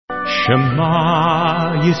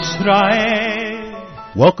Shema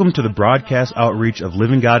Yisrael. Welcome to the broadcast outreach of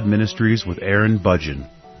Living God Ministries with Aaron Budgeon.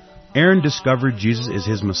 Aaron discovered Jesus is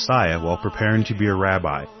his Messiah while preparing to be a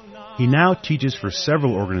rabbi. He now teaches for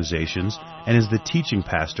several organizations and is the teaching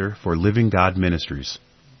pastor for Living God Ministries.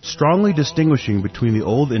 Strongly distinguishing between the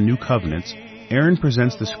Old and New Covenants, Aaron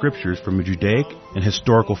presents the Scriptures from a Judaic and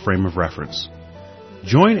historical frame of reference.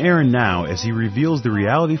 Join Aaron now as he reveals the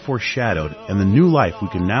reality foreshadowed and the new life we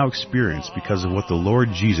can now experience because of what the Lord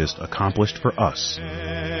Jesus accomplished for us.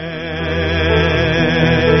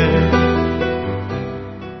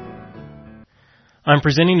 I'm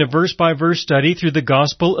presenting a verse-by-verse study through the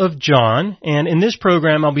Gospel of John, and in this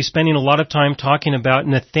program I'll be spending a lot of time talking about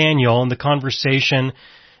Nathanael and the conversation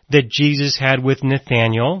that Jesus had with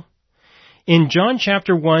Nathanael. In John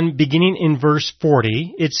chapter 1, beginning in verse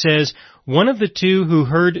 40, it says, "One of the two who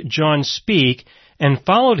heard John speak and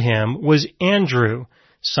followed him was Andrew,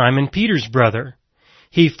 Simon Peter's brother.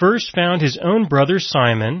 He first found his own brother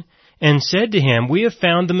Simon and said to him, 'We have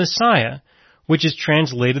found the Messiah,' which is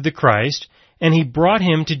translated the Christ, and he brought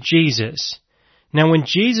him to Jesus. Now when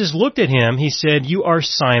Jesus looked at him, he said, 'You are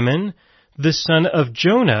Simon, the son of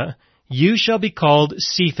Jonah. You shall be called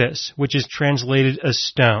Cephas,' which is translated a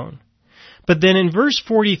stone." But then in verse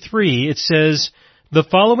 43 it says, "The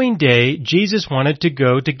following day Jesus wanted to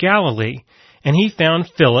go to Galilee, and he found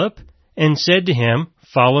Philip and said to him,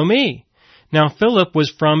 'Follow me.' Now Philip was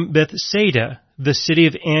from Bethsaida, the city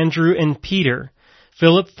of Andrew and Peter.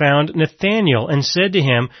 Philip found Nathanael and said to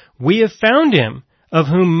him, 'We have found him, of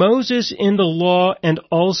whom Moses in the law and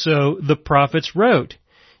also the prophets wrote,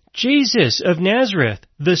 Jesus of Nazareth,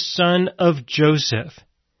 the son of Joseph.'"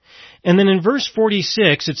 And then in verse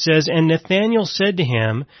 46 it says, "And Nathanael said to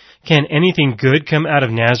him, 'Can anything good come out of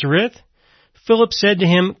Nazareth?' Philip said to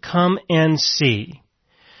him, 'Come and see.'"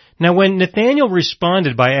 Now when Nathanael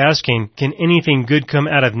responded by asking, "Can anything good come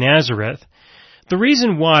out of Nazareth?" the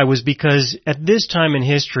reason why was because at this time in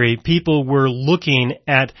history, people were looking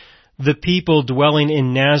at the people dwelling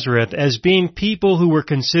in Nazareth as being people who were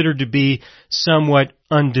considered to be somewhat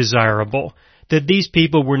undesirable, that these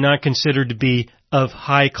people were not considered to be of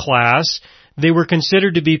high class. They were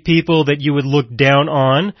considered to be people that you would look down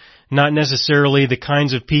on, not necessarily the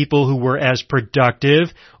kinds of people who were as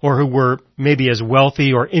productive or who were maybe as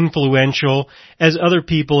wealthy or influential as other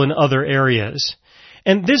people in other areas.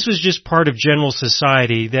 And this was just part of general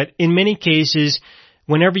society, that in many cases,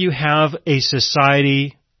 whenever you have a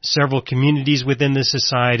society, several communities within the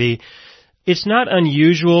society, it's not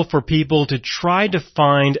unusual for people to try to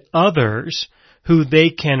find others who they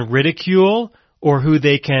can ridicule or who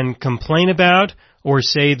they can complain about or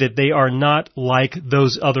say that they are not like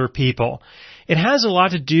those other people. It has a lot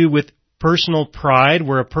to do with personal pride,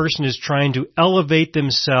 where a person is trying to elevate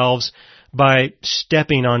themselves by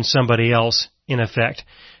stepping on somebody else, in effect.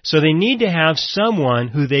 So they need to have someone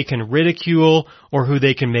who they can ridicule or who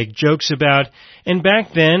they can make jokes about. And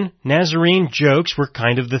back then, Nazarene jokes were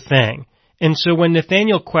kind of the thing. And so when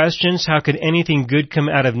Nathanael questions how could anything good come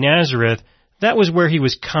out of Nazareth, that was where he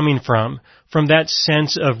was coming from that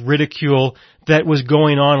sense of ridicule that was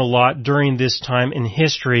going on a lot during this time in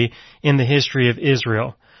history, in the history of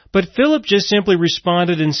Israel. But Philip just simply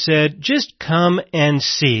responded and said, "Just come and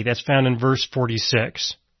see." That's found in verse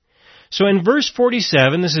 46. So in verse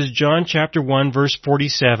 47, this is John chapter 1, verse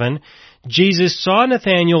 47, Jesus saw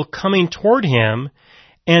Nathanael coming toward him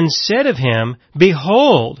and said of him,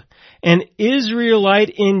 "Behold, an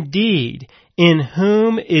Israelite indeed, in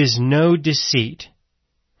whom is no deceit."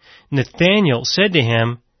 Nathanael said to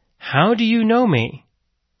him, "How do you know me?"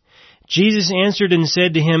 Jesus answered and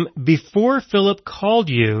said to him, "Before Philip called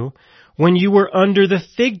you, when you were under the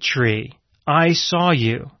fig tree, I saw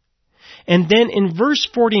you." And then in verse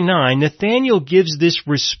 49, Nathanael gives this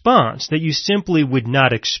response that you simply would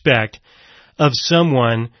not expect of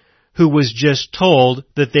someone who was just told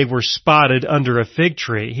that they were spotted under a fig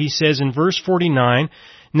tree. He says in verse 49,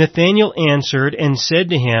 Nathanael answered and said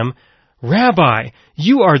to him, "Rabbi,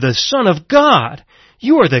 you are the Son of God.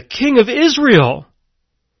 You are the King of Israel."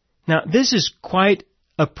 Now, this is quite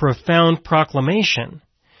a profound proclamation.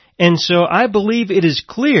 And so I believe it is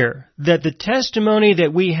clear that the testimony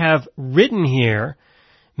that we have written here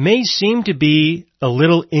may seem to be a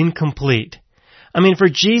little incomplete. I mean, for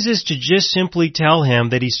Jesus to just simply tell him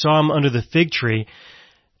that he saw him under the fig tree,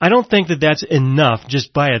 I don't think that that's enough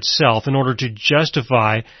just by itself in order to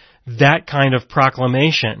justify that kind of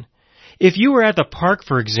proclamation. If you were at the park,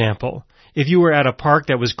 for example, if you were at a park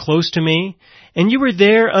that was close to me, and you were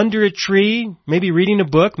there under a tree, maybe reading a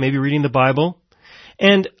book, maybe reading the Bible,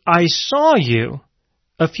 and I saw you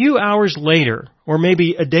a few hours later, or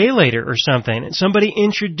maybe a day later or something, and somebody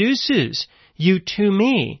introduces you to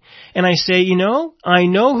me, and I say, I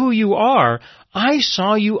know who you are. I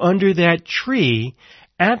saw you under that tree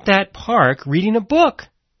at that park reading a book.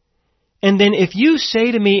 And then if you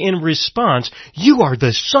say to me in response, you are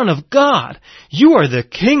the Son of God, you are the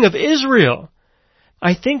King of Israel,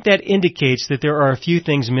 I think that indicates that there are a few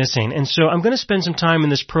things missing. And so I'm going to spend some time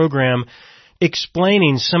in this program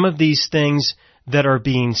explaining some of these things that are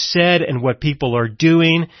being said and what people are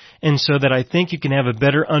doing, and so that I think you can have a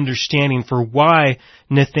better understanding for why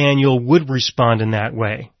Nathanael would respond in that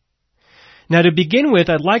way. Now, to begin with,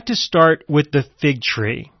 I'd like to start with the fig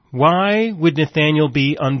tree. Why would Nathanael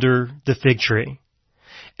be under the fig tree?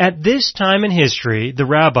 At this time in history, the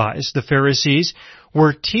rabbis, the Pharisees,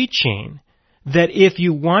 were teaching that if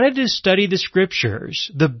you wanted to study the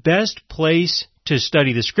Scriptures, the best place to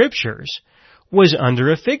study the Scriptures was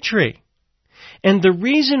under a fig tree. And the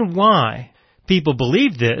reason why people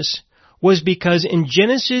believed this was because in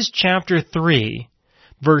Genesis chapter 3,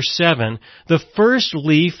 verse 7, the first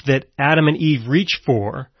leaf that Adam and Eve reached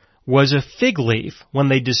for was a fig leaf when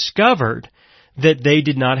they discovered that they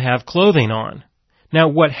did not have clothing on. Now,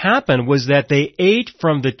 what happened was that they ate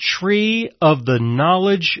from the tree of the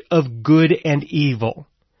knowledge of good and evil.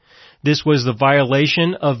 This was the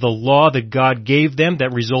violation of the law that God gave them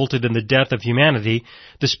that resulted in the death of humanity,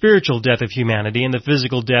 the spiritual death of humanity, and the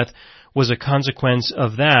physical death was a consequence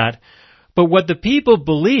of that. But what the people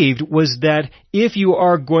believed was that if you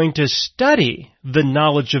are going to study the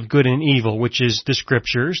knowledge of good and evil, which is the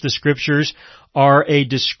Scriptures are a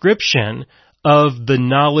description of the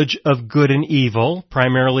knowledge of good and evil,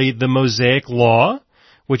 primarily the Mosaic Law,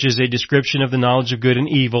 which is a description of the knowledge of good and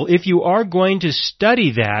evil. If you are going to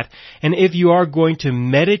study that, and if you are going to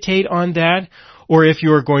meditate on that, or if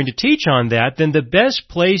you are going to teach on that, then the best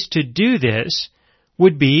place to do this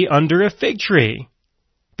would be under a fig tree.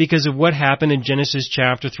 Because of what happened in Genesis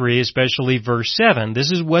chapter 3, especially verse 7.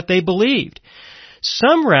 This is what they believed.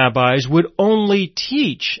 Some rabbis would only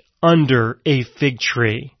teach under a fig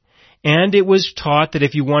tree. And it was taught that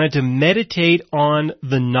if you wanted to meditate on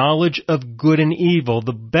the knowledge of good and evil,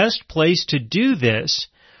 the best place to do this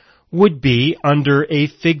would be under a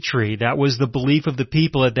fig tree. That was the belief of the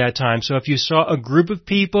people at that time. So if you saw a group of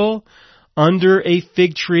people under a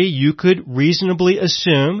fig tree, you could reasonably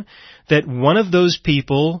assume that one of those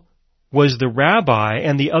people was the rabbi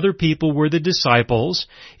and the other people were the disciples.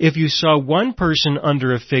 If you saw one person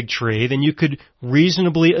under a fig tree, then you could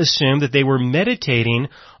reasonably assume that they were meditating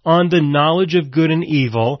on the knowledge of good and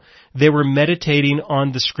evil. They were meditating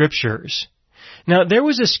on the Scriptures. Now, there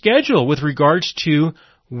was a schedule with regards to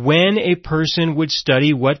when a person would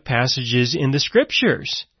study what passages in the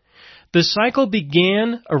Scriptures. The cycle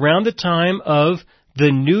began around the time of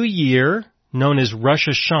the new year, known as Rosh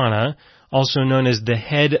Hashanah, also known as the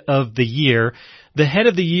head of the year. The head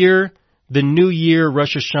of the year, the new year,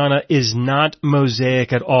 Rosh Hashanah, is not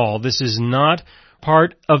Mosaic at all. This is not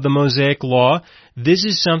part of the Mosaic law. This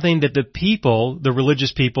is something that the people, the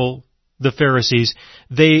religious people, the Pharisees,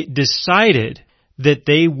 they decided that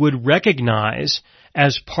they would recognize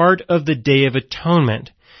as part of the Day of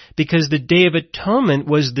Atonement. Because the Day of Atonement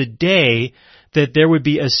was the day that there would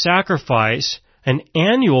be a sacrifice, an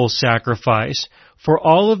annual sacrifice, for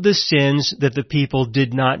all of the sins that the people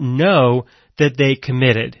did not know that they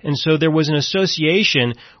committed. And so there was an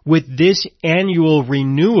association with this annual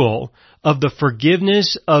renewal of the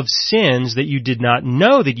forgiveness of sins that you did not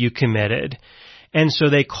know that you committed. And so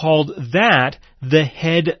they called that the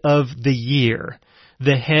head of the year,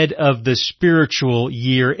 the head of the spiritual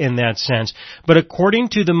year in that sense. But according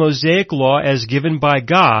to the Mosaic law as given by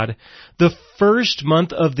God, the first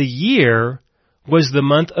month of the year was the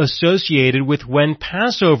month associated with when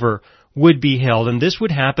Passover would be held, and this would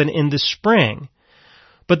happen in the spring.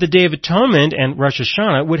 But the Day of Atonement and Rosh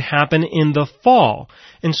Hashanah would happen in the fall,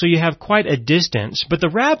 and so you have quite a distance. But the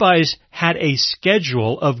rabbis had a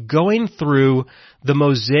schedule of going through the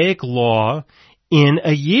Mosaic law in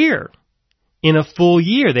a year. In a full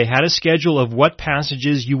year, they had a schedule of what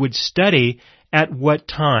passages you would study at what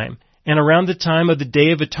time. And around the time of the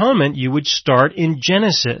Day of Atonement, you would start in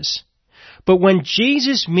Genesis. But when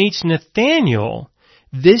Jesus meets Nathanael,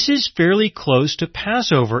 this is fairly close to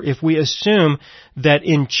Passover if we assume that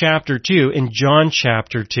in chapter 2, in John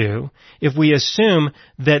chapter 2, if we assume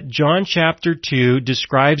that John chapter 2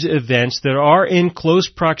 describes events that are in close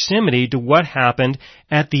proximity to what happened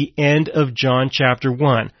at the end of John chapter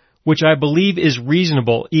 1. which I believe is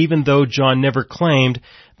reasonable, even though John never claimed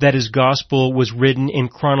that his gospel was written in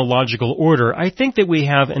chronological order. I think that we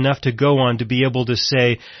have enough to go on to be able to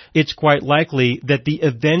say it's quite likely that the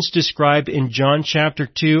events described in John chapter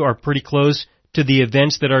 2 are pretty close to the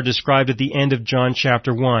events that are described at the end of John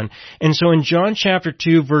chapter 1. And so in John chapter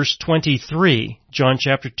 2 verse 23,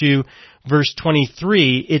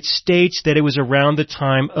 it states that it was around the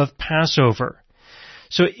time of Passover.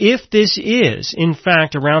 So if this is, in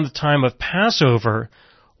fact, around the time of Passover,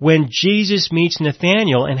 when Jesus meets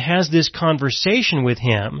Nathanael and has this conversation with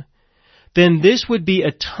him, then this would be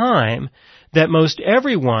a time that most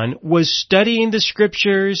everyone was studying the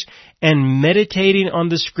Scriptures and meditating on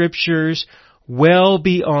the Scriptures well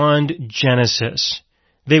beyond Genesis.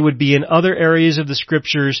 They would be in other areas of the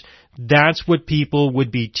Scriptures. That's what people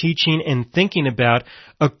would be teaching and thinking about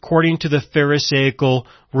according to the Pharisaical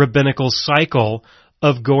rabbinical cycle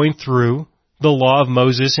of going through the law of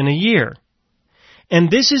Moses in a year. And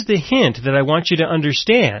this is the hint that I want you to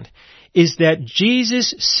understand, is that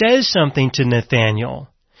Jesus says something to Nathanael.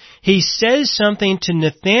 He says something to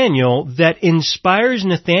Nathanael that inspires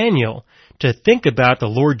Nathanael to think about the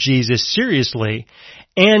Lord Jesus seriously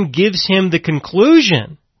and gives him the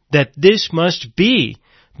conclusion that this must be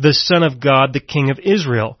the Son of God, the King of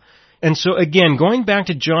Israel. And so again, going back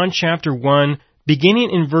to John chapter 1, beginning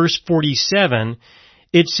in verse 47,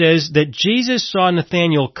 it says that Jesus saw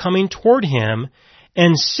Nathanael coming toward him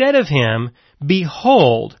and said of him,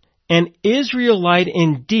 "Behold, an Israelite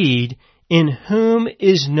indeed, in whom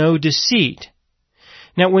is no deceit."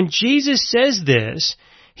 Now when Jesus says this,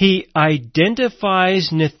 he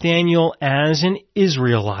identifies Nathanael as an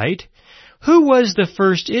Israelite. Who was the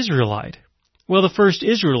first Israelite? Well, the first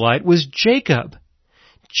Israelite was Jacob.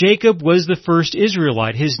 Jacob was the first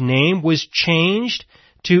Israelite. His name was changed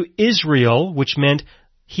to Israel, which meant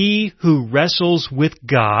he who wrestles with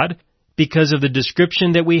God, because of the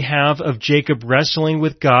description that we have of Jacob wrestling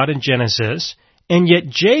with God in Genesis. And yet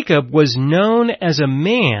Jacob was known as a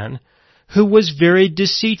man who was very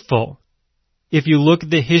deceitful. If you look at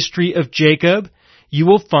the history of Jacob, you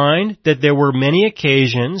will find that there were many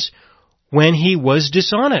occasions when he was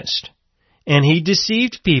dishonest and he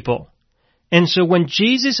deceived people. And so when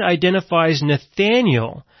Jesus identifies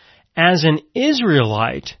Nathanael as an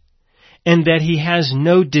Israelite and that he has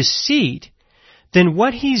no deceit, then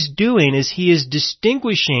what he's doing is he is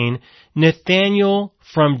distinguishing Nathanael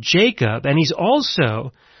from Jacob, and he's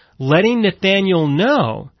also letting Nathanael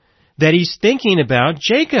know that he's thinking about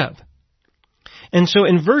Jacob. And so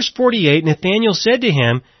in verse 48, Nathanael said to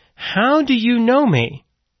him, "How do you know me?"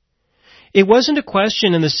 It wasn't a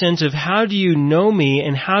question in the sense of how do you know me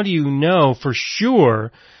and how do you know for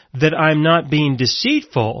sure that I'm not being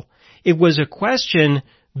deceitful. It was a question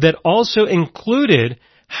that also included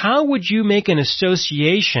how would you make an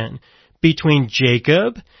association between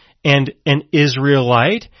Jacob and an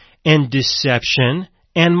Israelite and deception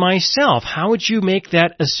and myself? How would you make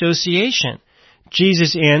that association?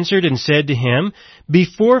 Jesus answered and said to him,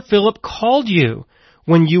 "Before Philip called you,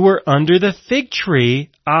 when you were under the fig tree,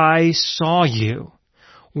 I saw you."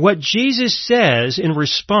 What Jesus says in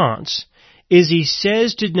response is he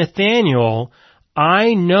says to Nathanael,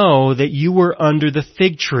 "I know that you were under the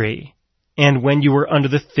fig tree. And when you were under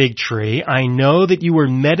the fig tree, I know that you were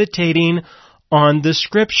meditating on the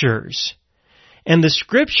Scriptures. And the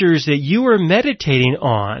Scriptures that you were meditating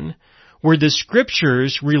on were the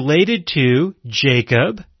Scriptures related to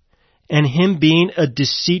Jacob and him being a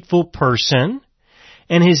deceitful person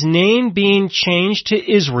and his name being changed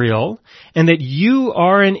to Israel, and that you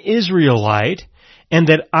are an Israelite, and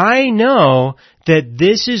that I know that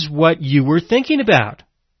this is what you were thinking about,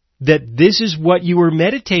 that this is what you were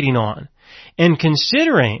meditating on. And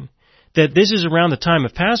considering that this is around the time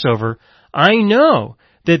of Passover, I know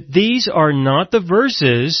that these are not the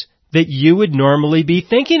verses that you would normally be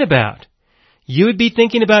thinking about. You would be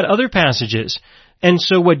thinking about other passages. And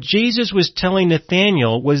so what Jesus was telling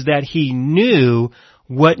Nathanael was that he knew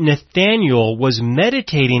what Nathanael was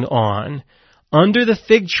meditating on under the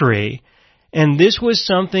fig tree, and this was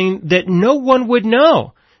something that no one would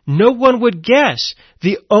know. No one would guess.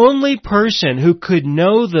 The only person who could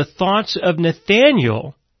know the thoughts of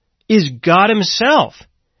Nathanael is God himself.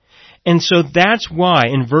 And so that's why,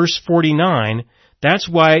 in verse 49, that's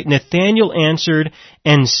why Nathanael answered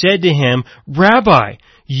and said to him, "Rabbi,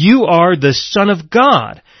 you are the Son of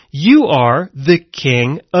God. You are the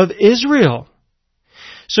King of Israel."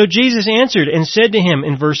 So Jesus answered and said to him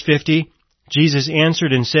in verse 50, Jesus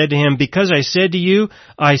answered and said to him, "Because I said to you,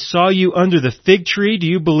 I saw you under the fig tree, do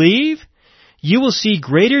you believe? You will see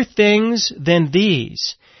greater things than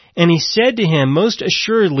these." And he said to him, Most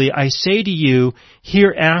assuredly I say to you,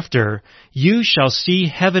 hereafter you shall see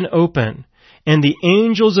heaven open, and the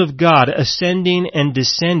angels of God ascending and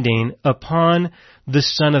descending upon the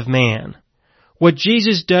Son of Man. What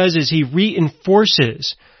Jesus does is he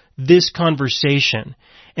reinforces this conversation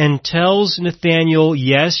and tells Nathanael,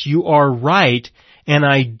 yes, you are right, and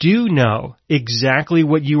I do know exactly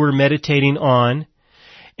what you were meditating on.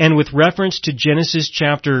 And with reference to Genesis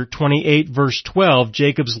chapter 28 verse 12,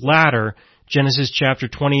 Jacob's ladder, Genesis chapter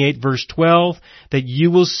 28 verse 12, that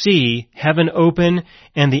you will see heaven open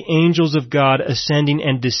and the angels of God ascending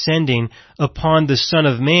and descending upon the Son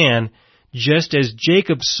of Man, just as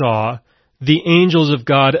Jacob saw the angels of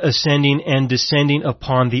God ascending and descending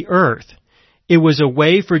upon the earth. It was a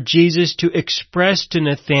way for Jesus to express to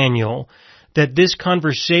Nathanael that this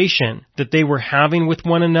conversation that they were having with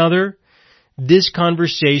one another, this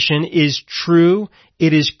conversation is true,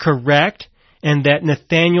 it is correct, and that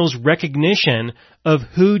Nathanael's recognition of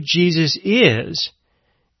who Jesus is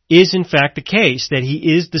in fact the case, that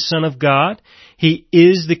he is the Son of God, he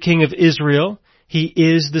is the King of Israel, he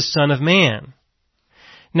is the Son of Man.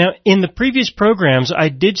 Now, in the previous programs, I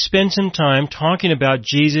did spend some time talking about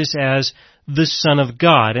Jesus as the Son of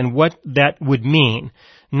God and what that would mean.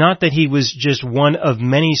 Not that he was just one of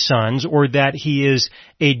many sons or that he is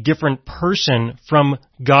a different person from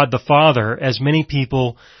God the Father, as many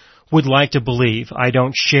people would like to believe. I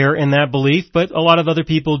don't share in that belief, but a lot of other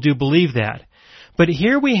people do believe that. But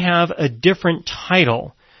here we have a different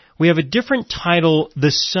title. We have a different title,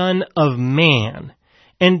 the Son of Man.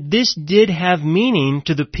 And this did have meaning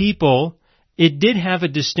to the people. It did have a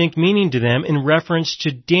distinct meaning to them in reference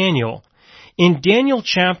to Daniel. In Daniel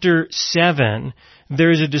chapter 7,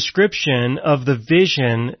 there is a description of the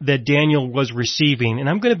vision that Daniel was receiving. And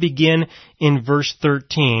I'm going to begin in verse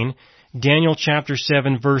 13. Daniel chapter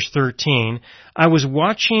 7, verse 13. I was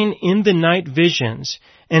watching in the night visions,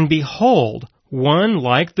 and behold, one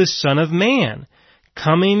like the Son of Man,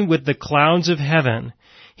 coming with the clouds of heaven.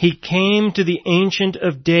 He came to the Ancient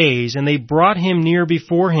of Days, and they brought him near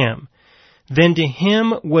before him. Then to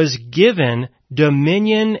him was given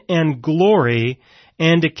dominion and glory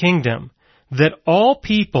and a kingdom, that all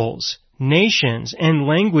peoples, nations, and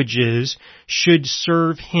languages should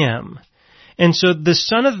serve him. And so the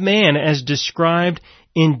Son of Man, as described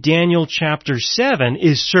in Daniel chapter 7,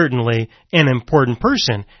 is certainly an important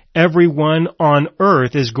person. Everyone on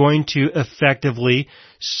earth is going to effectively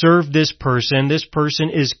serve this person. This person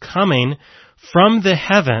is coming from the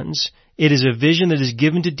heavens. It is a vision that is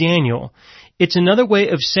given to Daniel. It's another way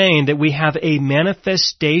of saying that we have a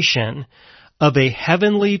manifestation of a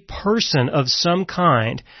heavenly person of some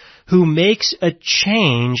kind who makes a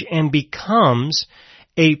change and becomes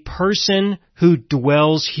a person who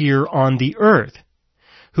dwells here on the earth,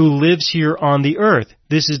 who lives here on the earth.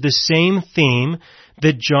 This is the same theme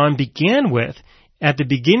that John began with at the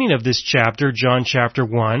beginning of this chapter, John chapter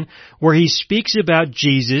 1, where he speaks about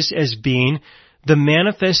Jesus as being the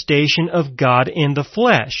manifestation of God in the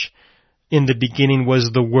flesh. In the beginning was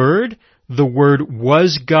the Word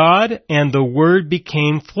was God, and the Word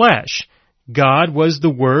became flesh. God was the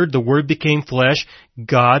Word became flesh,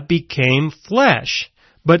 God became flesh.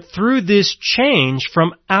 But through this change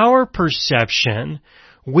from our perception,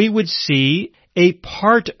 we would see a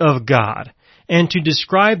part of God. And to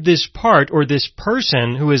describe this part or this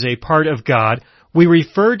person who is a part of God, we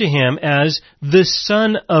refer to him as the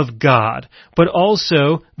Son of God, but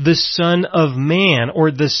also the Son of Man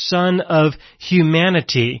or the Son of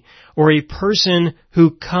humanity, or a person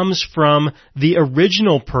who comes from the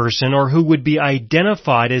original person or who would be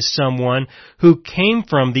identified as someone who came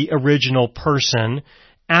from the original person,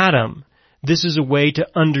 Adam. This is a way to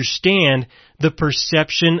understand the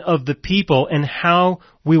perception of the people and how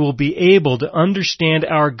we will be able to understand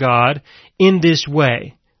our God in this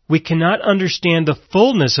way. We cannot understand the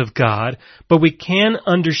fullness of God, but we can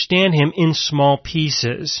understand Him in small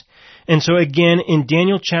pieces. And so again, in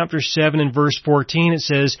Daniel chapter 7 and verse 14, it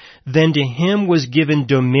says, Then to him was given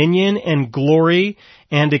dominion and glory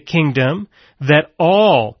and a kingdom, that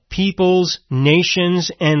all peoples,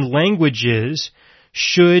 nations, and languages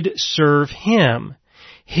should serve him.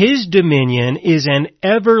 His dominion is an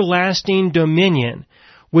everlasting dominion,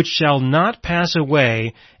 which shall not pass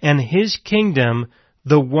away, and his kingdom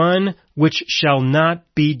the one which shall not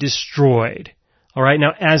be destroyed. All right,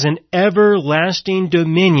 now as an everlasting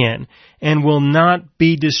dominion and will not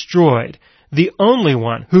be destroyed, the only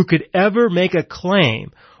one who could ever make a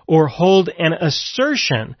claim or hold an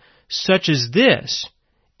assertion such as this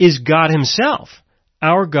is God himself.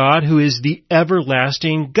 Our God, who is the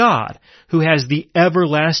everlasting God, who has the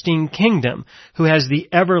everlasting kingdom, who has the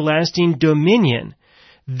everlasting dominion.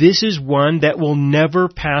 this is one that will never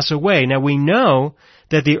pass away. Now we know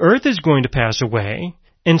that the earth is going to pass away,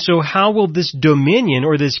 and so how will this dominion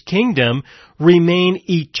or this kingdom remain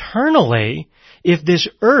eternally if this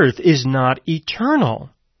earth is not eternal?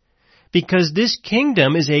 Because this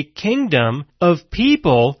kingdom is a kingdom of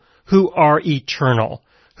people who are eternal,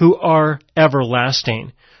 who are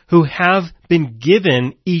everlasting, who have been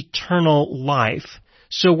given eternal life.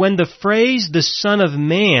 So when the phrase the Son of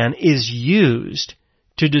Man is used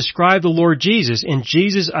to describe the Lord Jesus, and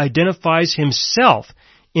Jesus identifies himself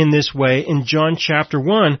in this way in John chapter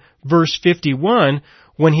 1, verse 51,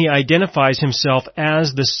 when he identifies himself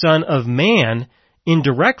as the Son of Man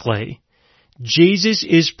indirectly, Jesus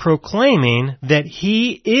is proclaiming that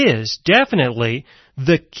he is definitely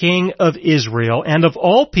the King of Israel and of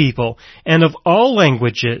all people and of all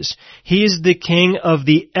languages. He is the King of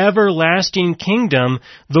the everlasting kingdom,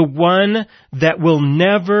 the one that will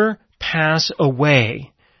never pass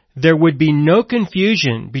away. There would be no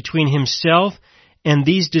confusion between himself and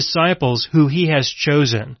these disciples who he has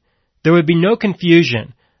chosen. There would be no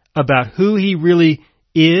confusion about who he really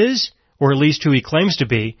is, or at least who he claims to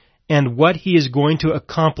be, and what he is going to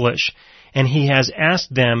accomplish. And he has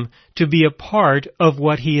asked them to be a part of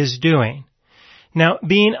what he is doing. Now,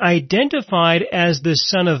 being identified as the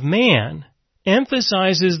Son of Man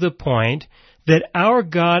emphasizes the point that our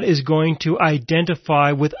God is going to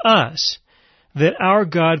identify with us, that our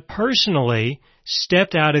God personally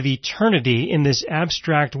stepped out of eternity in this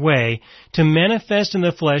abstract way to manifest in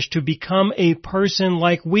the flesh to become a person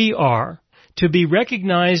like we are. To be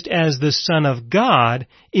recognized as the Son of God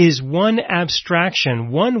is one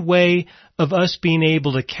abstraction, one way of us being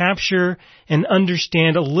able to capture and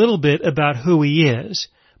understand a little bit about who he is.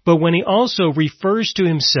 But when he also refers to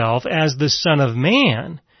himself as the Son of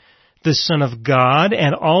Man, the Son of God,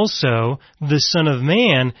 and also the Son of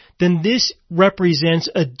Man, then this represents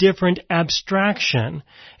a different abstraction,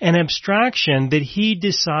 an abstraction that he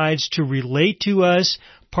decides to relate to us,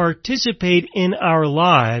 participate in our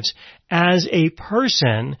lives as a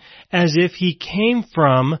person, as if he came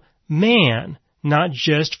from man, not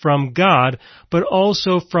just from God, but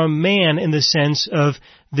also from man in the sense of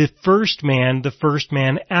the first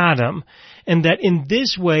man Adam, and that in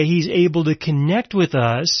this way he's able to connect with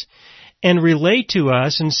us and relate to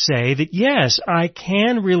us and say that, yes, I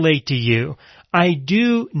can relate to you. I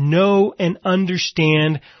do know and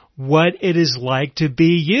understand what it is like to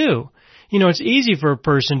be you. You know, it's easy for a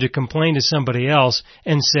person to complain to somebody else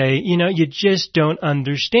and say, you just don't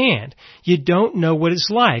understand. You don't know what it's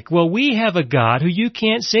like. Well, we have a God who you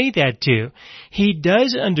can't say that to. He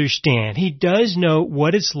does understand. He does know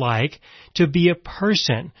what it's like to be a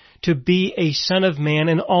person, to be a son of man,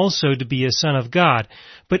 and also to be a son of God.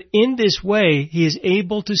 But in this way, he is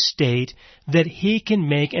able to state that he can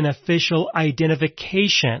make an official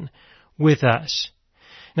identification with us.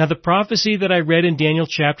 Now, the prophecy that I read in Daniel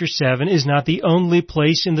chapter 7 is not the only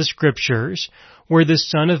place in the Scriptures where the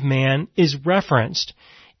Son of Man is referenced.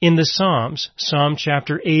 In the Psalms, Psalm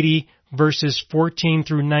chapter 80, verses 14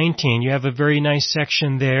 through 19, you have a very nice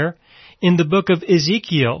section there. In the book of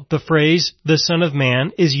Ezekiel, the phrase, the Son of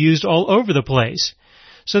Man, is used all over the place.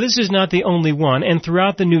 So this is not the only one, and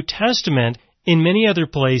throughout the New Testament, in many other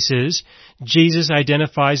places, Jesus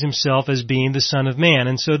identifies himself as being the Son of Man,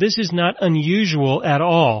 and so this is not unusual at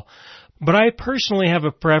all. But I personally have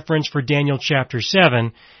a preference for Daniel chapter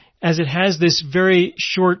 7, as it has this very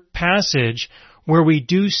short passage where we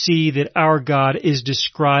do see that our God is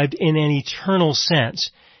described in an eternal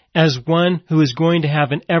sense, as one who is going to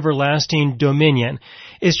have an everlasting dominion.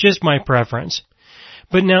 It's just my preference.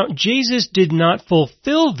 But now, Jesus did not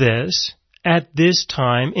fulfill this at this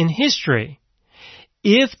time in history.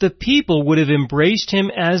 If the people would have embraced him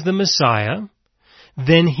as the Messiah,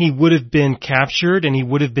 then he would have been captured and he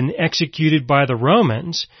would have been executed by the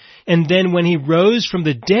Romans. And then when he rose from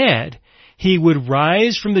the dead, he would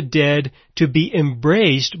rise from the dead to be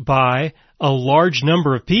embraced by a large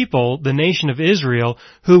number of people, the nation of Israel,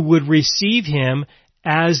 who would receive him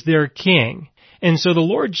as their king. And so the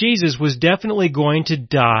Lord Jesus was definitely going to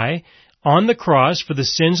die on the cross for the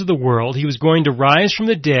sins of the world. He was going to rise from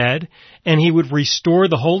the dead, and he would restore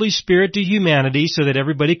the Holy Spirit to humanity so that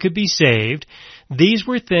everybody could be saved. These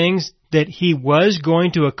were things that he was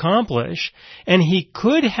going to accomplish, and he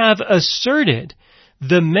could have asserted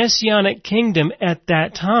the Messianic kingdom at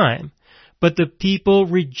that time. But the people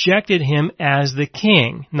rejected him as the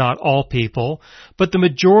king. Not all people, but the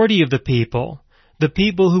majority of the people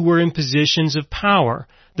who were in positions of power,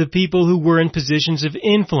 the people who were in positions of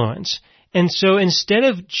influence. And so instead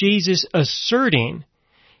of Jesus asserting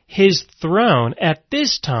his throne at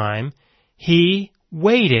this time, he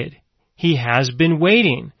waited. he has been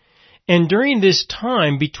waiting. And during this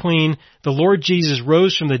time between the Lord Jesus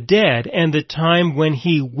rose from the dead and the time when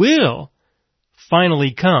he will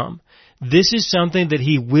finally come, this is something that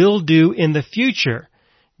he will do in the future.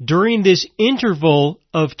 During this interval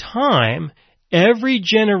of time, every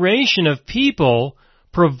generation of people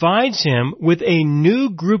provides him with a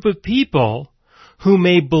new group of people who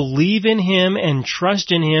may believe in him and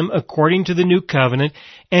trust in him according to the new covenant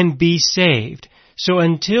and be saved. So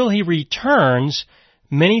until he returns,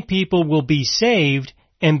 many people will be saved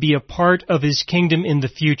and be a part of his kingdom in the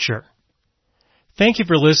future. Thank you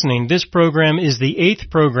for listening. This program is the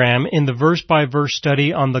 8th program in the verse-by-verse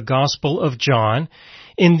study on the Gospel of John.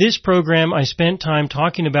 In this program, I spent time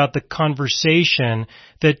talking about the conversation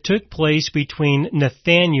that took place between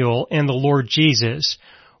Nathanael and the Lord Jesus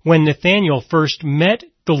when Nathanael first met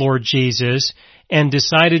the Lord Jesus and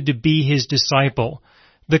decided to be his disciple.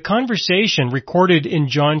 The conversation recorded in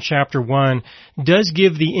John chapter 1 does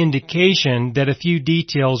give the indication that a few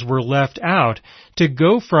details were left out to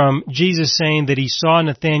go from Jesus saying that he saw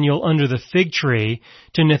Nathanael under the fig tree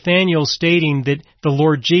to Nathanael stating that the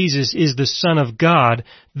Lord Jesus is the Son of God,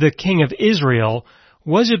 the King of Israel,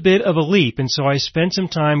 was a bit of a leap. And so I spent some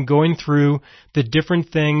time going through the different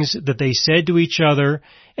things that they said to each other,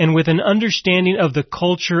 and with an understanding of the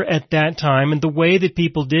culture at that time and the way that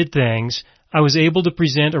people did things, I was able to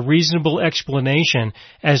present a reasonable explanation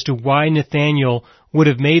as to why Nathanael would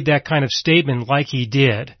have made that kind of statement like he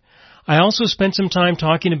did. I also spent some time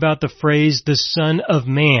talking about the phrase, the Son of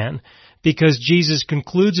Man, because Jesus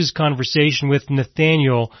concludes his conversation with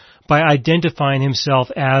Nathanael by identifying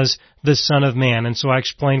himself as the Son of Man, and so I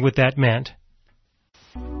explained what that meant.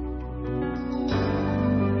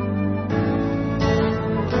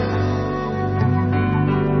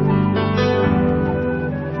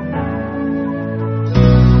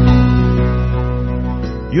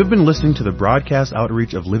 You have been listening to the broadcast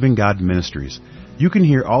outreach of Living God Ministries. You can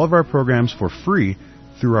hear all of our programs for free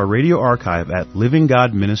through our radio archive at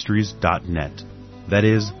livinggodministries.net. That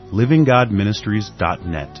is,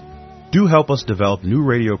 livinggodministries.net. Do help us develop new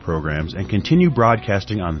radio programs and continue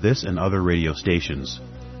broadcasting on this and other radio stations.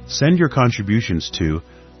 Send your contributions to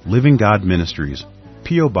Living God Ministries,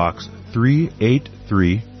 P.O. Box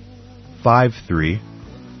 38353,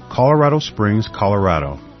 Colorado Springs,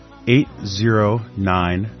 Colorado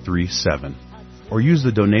 80937, or use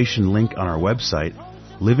the donation link on our website,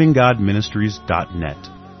 livinggodministries.net.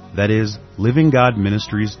 That is,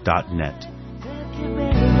 livinggodministries.net.